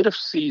they played a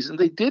season.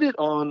 They did it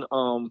on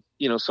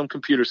some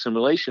computer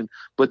simulation,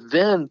 but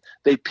then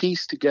they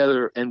pieced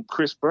together, and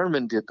Chris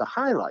Berman did the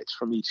highlights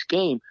from each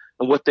game.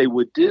 And what they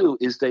would do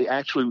is they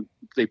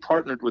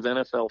partnered with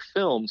NFL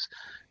Films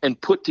and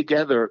put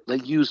together, they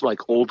used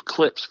like old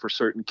clips for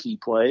certain key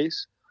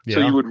plays. Yeah.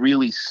 So you would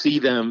really see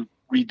them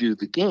redo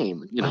the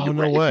game.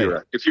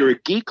 If you're a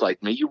geek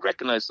like me, you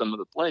recognize some of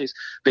the plays.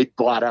 They'd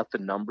blot out the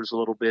numbers a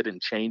little bit and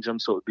change them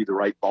so it'd be the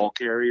right ball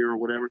carrier or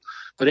whatever.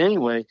 But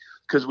anyway,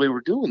 because we were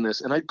doing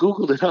this, and I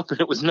Googled it up,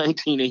 and it was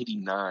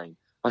 1989.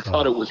 I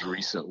thought it was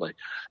recently.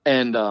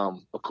 And,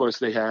 of course,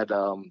 they had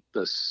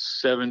the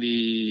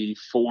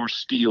 74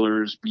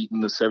 Steelers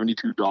beating the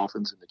 72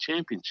 Dolphins in the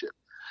championship.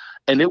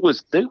 And I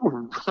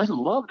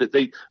loved it.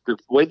 The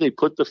way they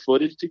put the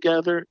footage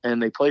together, and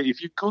they play.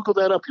 If you Google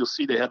that up, you'll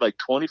see they had like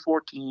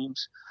 24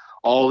 teams,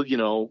 all,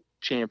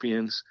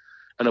 champions.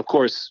 And, of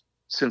course,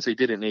 since they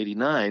did it in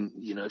 89,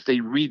 if they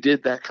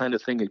redid that kind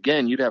of thing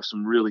again, you'd have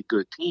some really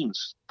good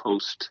teams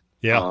post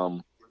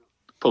 89.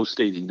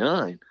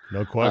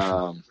 No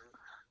question.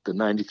 The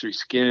 93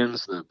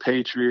 Skins, the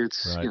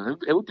Patriots, right.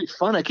 It would be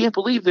fun. I can't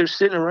believe they're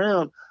sitting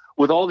around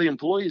with all the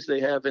employees they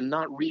have and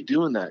not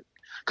redoing that.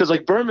 Because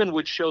like Berman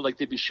would show, like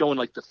they'd be showing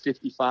like the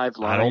 55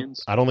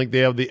 Lions. I don't think they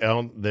have they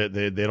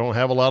don't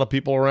have a lot of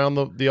people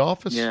around the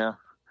office. Yeah.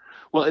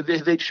 Well,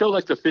 they'd show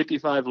like the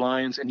 55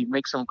 Lions, and he'd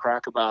make some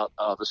crack about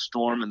the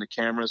storm and the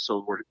cameras.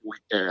 So we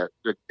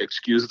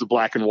excuse the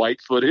black and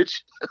white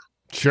footage.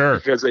 Sure.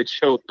 Because they'd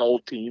show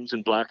old teams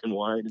in black and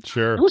white.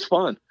 Sure. It was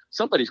fun.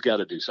 Somebody's got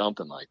to do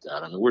something like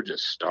that. I mean, we're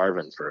just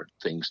starving for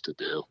things to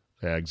do.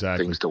 Yeah,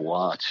 exactly. Things to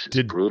watch.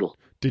 It's brutal.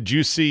 Did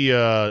you see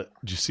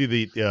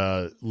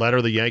the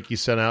letter the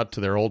Yankees sent out to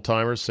their old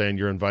timers saying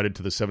you're invited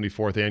to the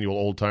 74th annual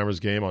old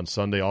timers game on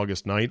Sunday,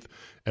 August 9th?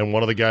 And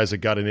one of the guys that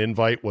got an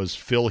invite was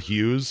Phil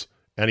Hughes,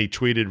 and he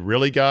tweeted,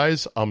 "Really,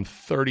 guys? I'm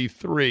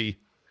 33."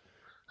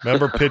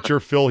 Remember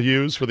pitcher Phil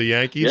Hughes for the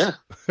Yankees?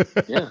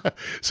 Yeah.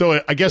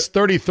 So I guess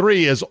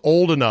 33 is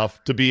old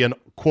enough to be an,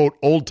 quote,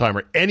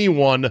 old-timer.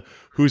 Anyone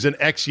who's an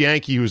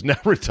ex-Yankee who's now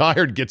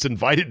retired gets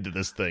invited to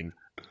this thing.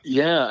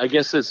 Yeah, I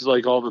guess it's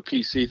like all the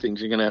PC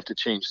things. You're going to have to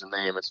change the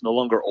name. It's no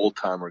longer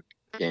old-timer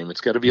game.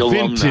 It's got to be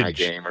alumni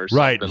game or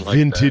something like that. Right,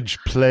 vintage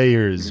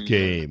players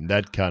game,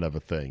 that kind of a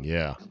thing,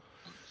 yeah.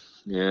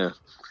 Yeah.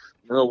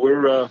 No,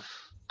 we're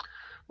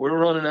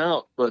running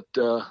out, but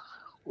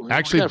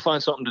actually, we got to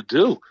find something to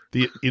do.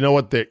 You know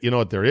what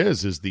there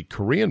is the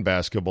Korean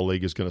basketball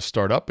league is going to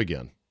start up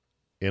again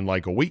in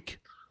like a week.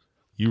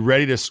 You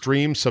ready to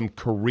stream some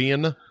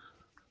Korean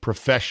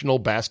professional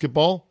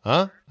basketball?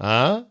 Huh?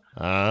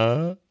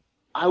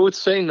 I would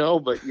say no,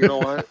 but you know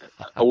what?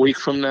 A week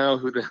from now,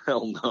 who the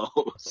hell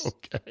knows?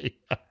 Okay.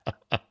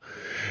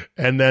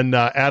 And then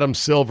Adam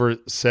Silver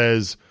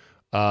says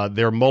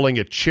they're mulling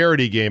a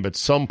charity game at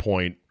some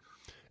point,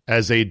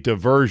 as a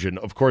diversion.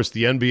 Of course,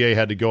 the NBA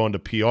had to go into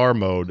PR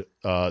mode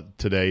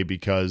today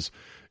because,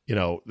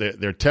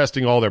 they're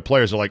testing all their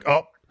players. They're like,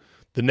 oh,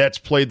 the Nets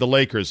played the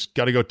Lakers.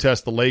 Got to go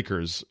test the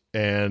Lakers.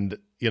 And,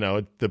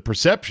 the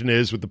perception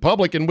is with the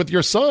public and with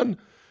your son,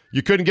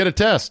 you couldn't get a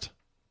test.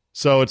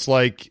 So it's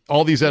like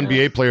all these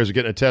NBA players are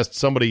getting a test.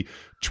 Somebody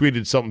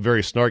tweeted something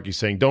very snarky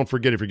saying, don't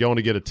forget, if you're going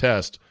to get a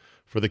test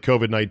for the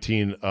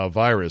COVID-19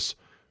 virus,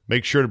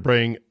 make sure to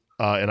bring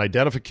an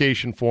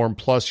identification form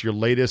plus your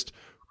latest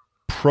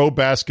pro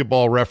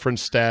basketball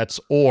reference stats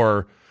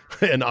or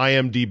an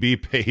IMDb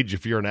page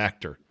if you're an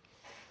actor.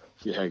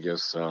 Yeah, I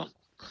guess so.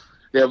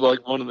 Yeah, but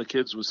like one of the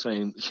kids was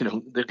saying,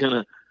 they're going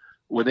to,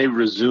 when they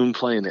resume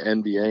playing the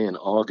NBA in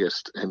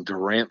August and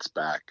Durant's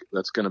back,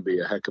 that's going to be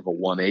a heck of a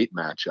 1-8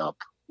 matchup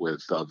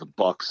with the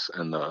Bucks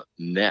and the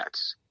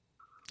Nets.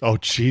 Oh,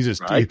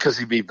 Jesus. Right? Because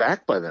he'd be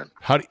back by then.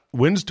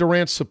 When's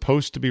Durant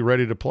supposed to be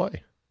ready to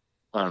play?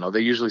 I don't know. They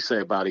usually say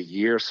about a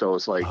year, so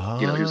it's like,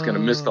 he was going to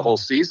miss the whole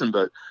season.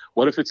 But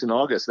what if it's in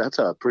August? That's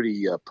a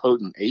pretty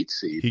potent 8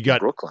 seed in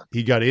Brooklyn.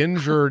 He got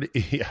injured.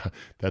 Yeah,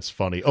 that's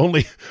funny.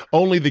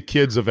 Only the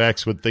kids of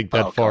X would think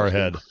that far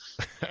ahead.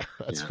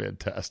 That's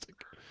fantastic.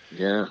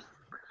 Yeah.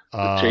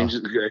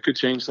 It could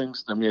change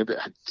things. I mean,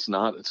 it's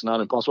not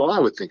impossible. I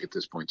would think at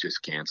this point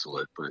just cancel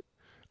it, but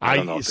I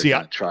don't know if they're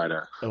going to try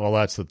to. Well,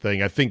 that's the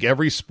thing. I think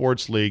every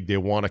sports league, they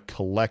want to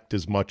collect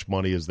as much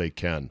money as they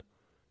can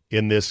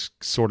in this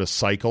sort of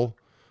cycle.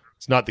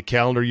 It's not the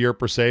calendar year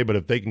per se, but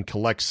if they can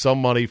collect some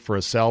money for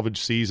a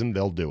salvage season,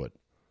 they'll do it.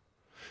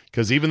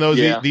 Because even though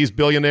these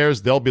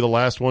billionaires, they'll be the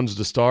last ones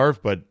to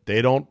starve, but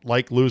they don't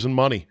like losing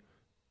money,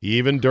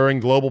 even during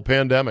global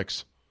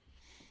pandemics.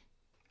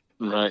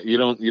 Right. You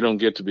don't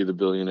get to be the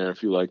billionaire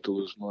if you like to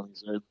lose money.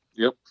 So,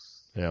 yep.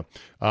 Yeah.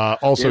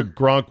 Also,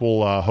 Gronk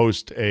will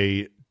host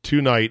a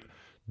 2-night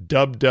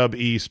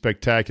WWE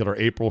Spectacular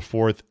April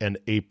 4th and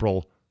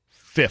April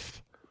 5th,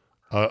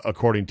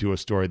 according to a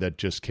story that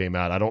just came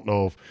out. I don't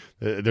know if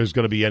there's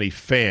going to be any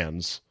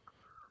fans.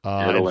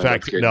 In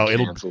fact, no.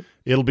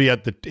 It'll be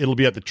at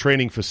the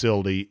training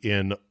facility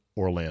in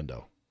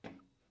Orlando.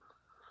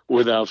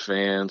 Without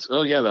fans.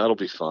 Oh yeah, that'll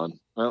be fun.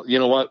 Well, you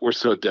know what? We're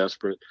so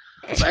desperate.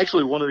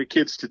 Actually, one of the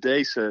kids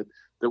today said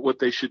that what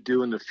they should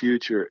do in the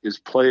future is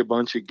play a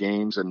bunch of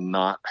games and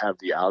not have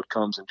the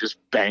outcomes and just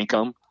bank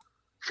them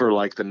for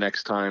like the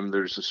next time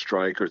there's a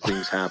strike or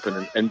things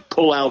happen and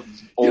pull out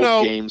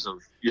old games of.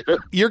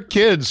 Your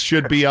kids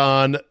should be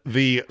on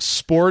the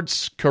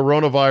Sports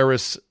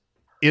Coronavirus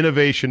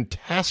Innovation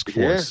Task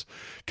Force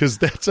because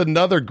that's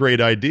another great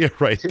idea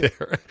right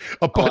there.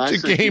 A bunch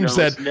of games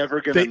that it's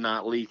never going to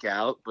not leak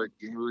out. But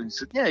he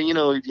said,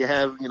 if you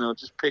have,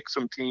 just pick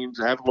some teams,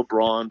 have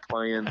LeBron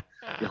playing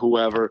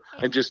whoever,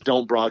 and just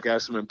don't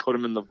broadcast them and put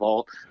them in the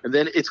vault. And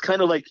then it's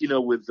kind of like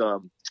with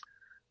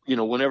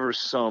whenever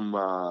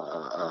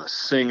some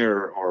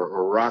singer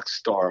or rock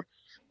star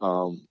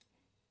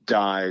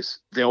dies,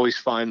 they always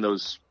find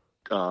those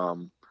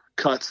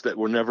cuts that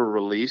were never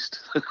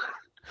released.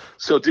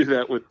 So do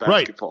that with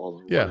basketball.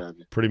 Right. Yeah,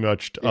 pretty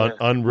much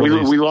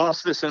unreleased. We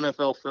lost this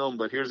NFL film,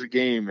 but here's a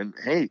game. And,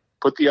 hey,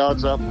 put the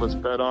odds up. Let's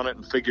bet on it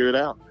and figure it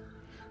out.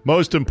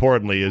 Most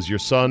importantly, is your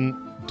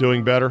son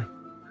doing better?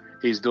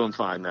 He's doing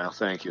fine now.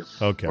 Thank you.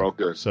 Okay. We're all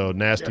good. So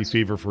nasty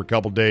fever for a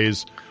couple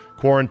days.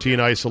 Quarantine,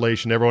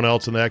 isolation. Everyone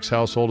else in the X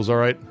household is all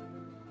right?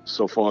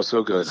 So far,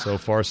 so good. So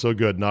far, so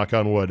good. Knock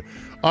on wood.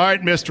 All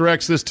right, Mr.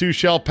 X, this too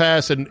shall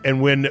pass.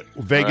 And when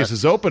Vegas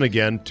is open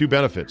again, 2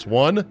 benefits.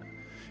 1,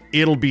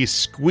 it'll be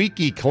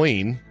squeaky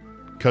clean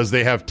because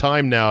they have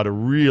time now to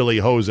really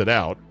hose it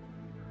out.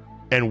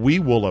 And we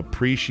will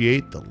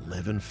appreciate the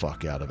living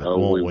fuck out of it,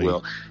 won't we?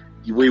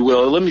 We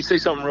will. Let me say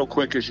something real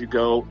quick as you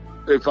go,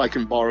 if I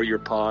can borrow your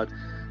pod.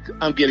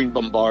 I'm getting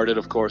bombarded,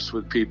 of course,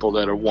 with people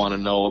that want to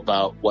know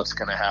about what's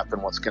going to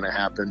happen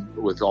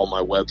with all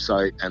my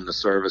website and the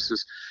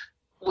services.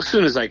 As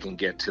soon as I can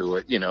get to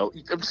it,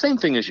 same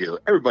thing as you.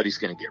 Everybody's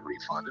going to get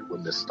refunded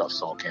when this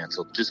stuff's all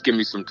canceled. Just give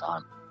me some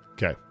time.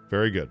 Okay,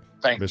 very good.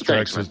 Thanks,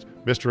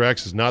 Mr.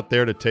 X is not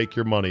there to take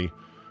your money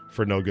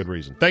for no good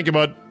reason. Thank you,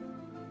 bud.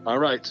 All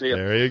right, see ya.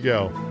 There you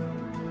go.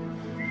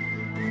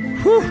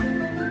 Whew.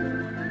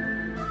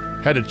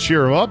 Had to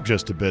cheer him up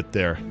just a bit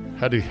there.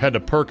 Had to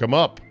perk him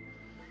up.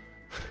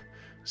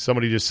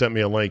 Somebody just sent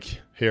me a link.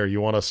 Here, you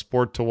want a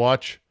sport to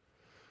watch?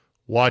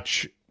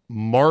 Watch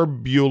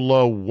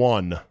Marbula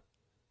 1,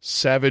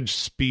 Savage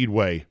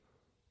Speedway,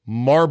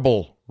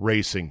 marble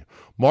racing.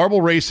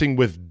 Marble racing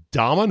with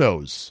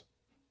dominoes.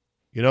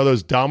 You know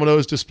those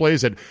dominoes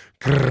displays that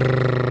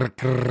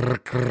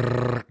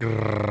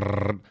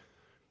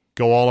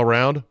go all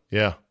around?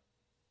 Yeah.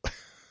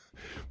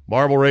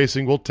 Marble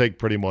racing will take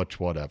pretty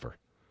much whatever.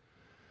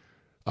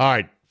 All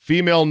right.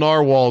 Female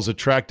narwhals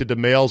attracted to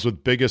males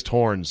with biggest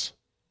horns.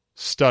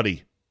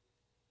 Study.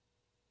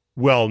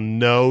 Well,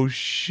 no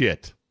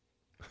shit.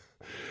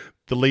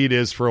 The lead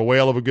is, for a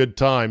whale of a good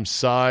time,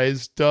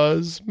 size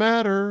does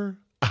matter.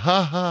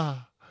 Ha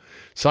ha.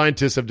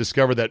 Scientists have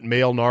discovered that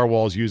male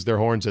narwhals use their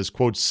horns as,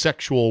 quote,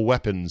 sexual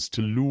weapons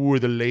to lure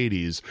the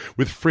ladies,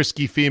 with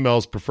frisky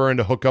females preferring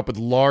to hook up with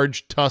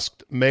large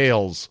tusked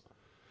males.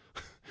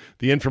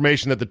 The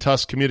information that the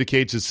tusk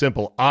communicates is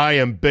simple. I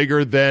am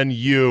bigger than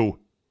you.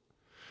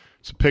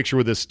 It's a picture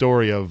with this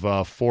story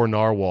of 4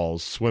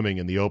 narwhals swimming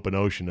in the open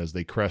ocean as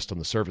they crest on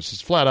the surface.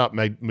 It's flat out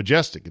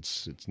majestic.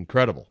 It's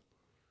incredible.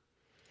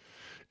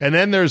 And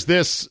then there's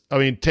this,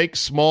 take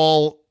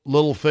small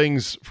little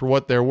things for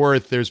what they're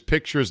worth. There's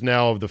pictures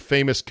now of the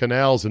famous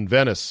canals in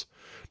Venice.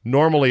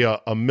 Normally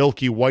a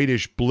milky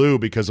whitish blue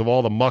because of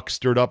all the muck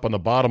stirred up on the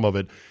bottom of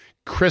it.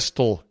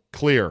 Crystal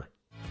clear.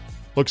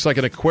 Looks like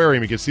an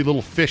aquarium. You can see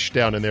little fish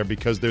down in there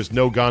because there's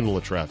no gondola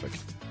traffic.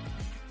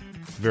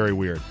 Very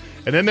weird.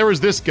 And then there was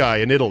this guy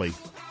in Italy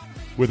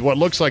with what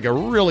looks like a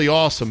really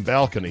awesome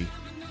balcony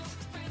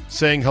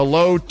saying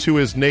hello to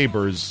his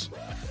neighbors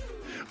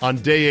on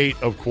day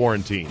 8 of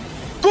quarantine.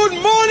 Good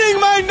morning,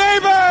 my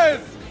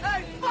neighbors!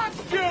 Hey, fuck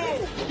you!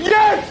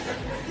 Yes!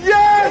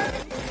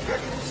 Yes!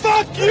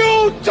 Fuck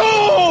you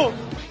too!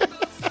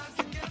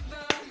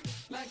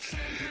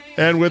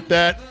 And with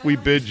that, we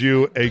bid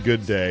you a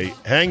good day.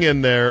 Hang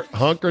in there,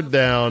 hunker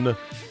down,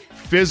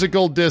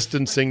 physical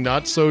distancing,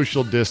 not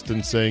social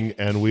distancing,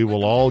 and we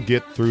will all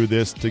get through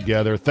this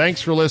together.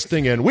 Thanks for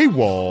listening, and we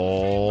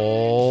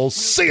will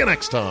see you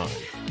next time.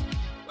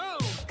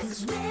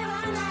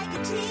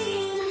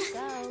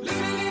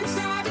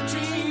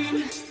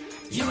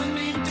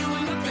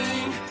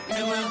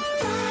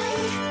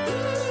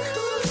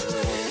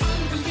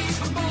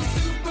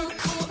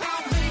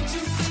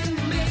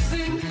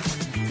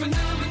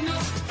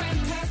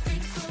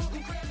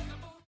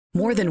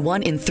 More than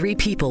 1 in 3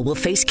 people will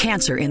face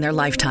cancer in their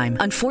lifetime.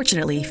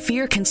 Unfortunately,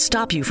 fear can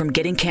stop you from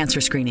getting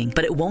cancer screening,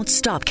 but it won't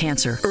stop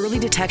cancer. Early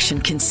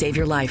detection can save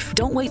your life.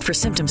 Don't wait for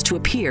symptoms to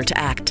appear to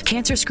act.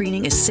 Cancer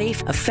screening is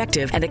safe,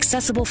 effective, and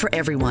accessible for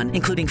everyone,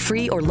 including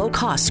free or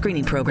low-cost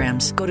screening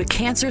programs. Go to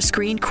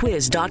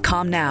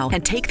CancerScreenQuiz.com now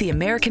and take the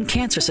American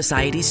Cancer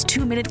Society's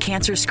 2-minute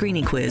cancer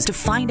screening quiz to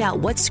find out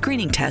what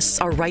screening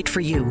tests are right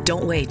for you.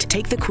 Don't wait.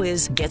 Take the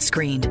quiz. Get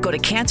screened. Go to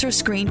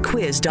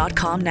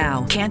CancerScreenQuiz.com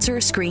now.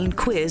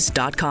 CancerScreenQuiz.com.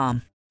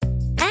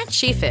 At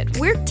SheFit,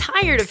 we're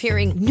tired of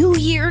hearing new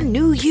year,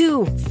 new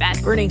you,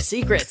 fat-burning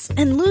secrets,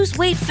 and lose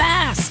weight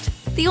fast.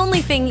 The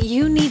only thing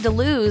you need to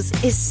lose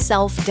is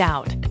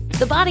self-doubt.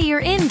 The body you're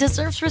in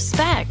deserves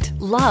respect,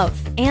 love,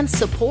 and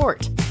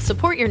support.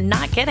 Support you're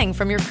not getting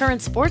from your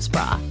current sports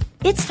bra.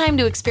 It's time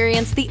to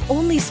experience the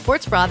only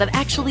sports bra that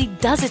actually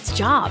does its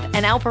job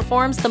and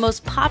outperforms the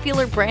most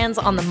popular brands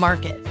on the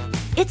market.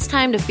 It's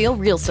time to feel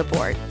real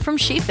support from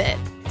SheFit.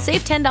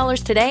 Save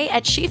 $10 today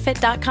at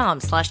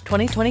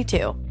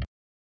SheFit.com/2022.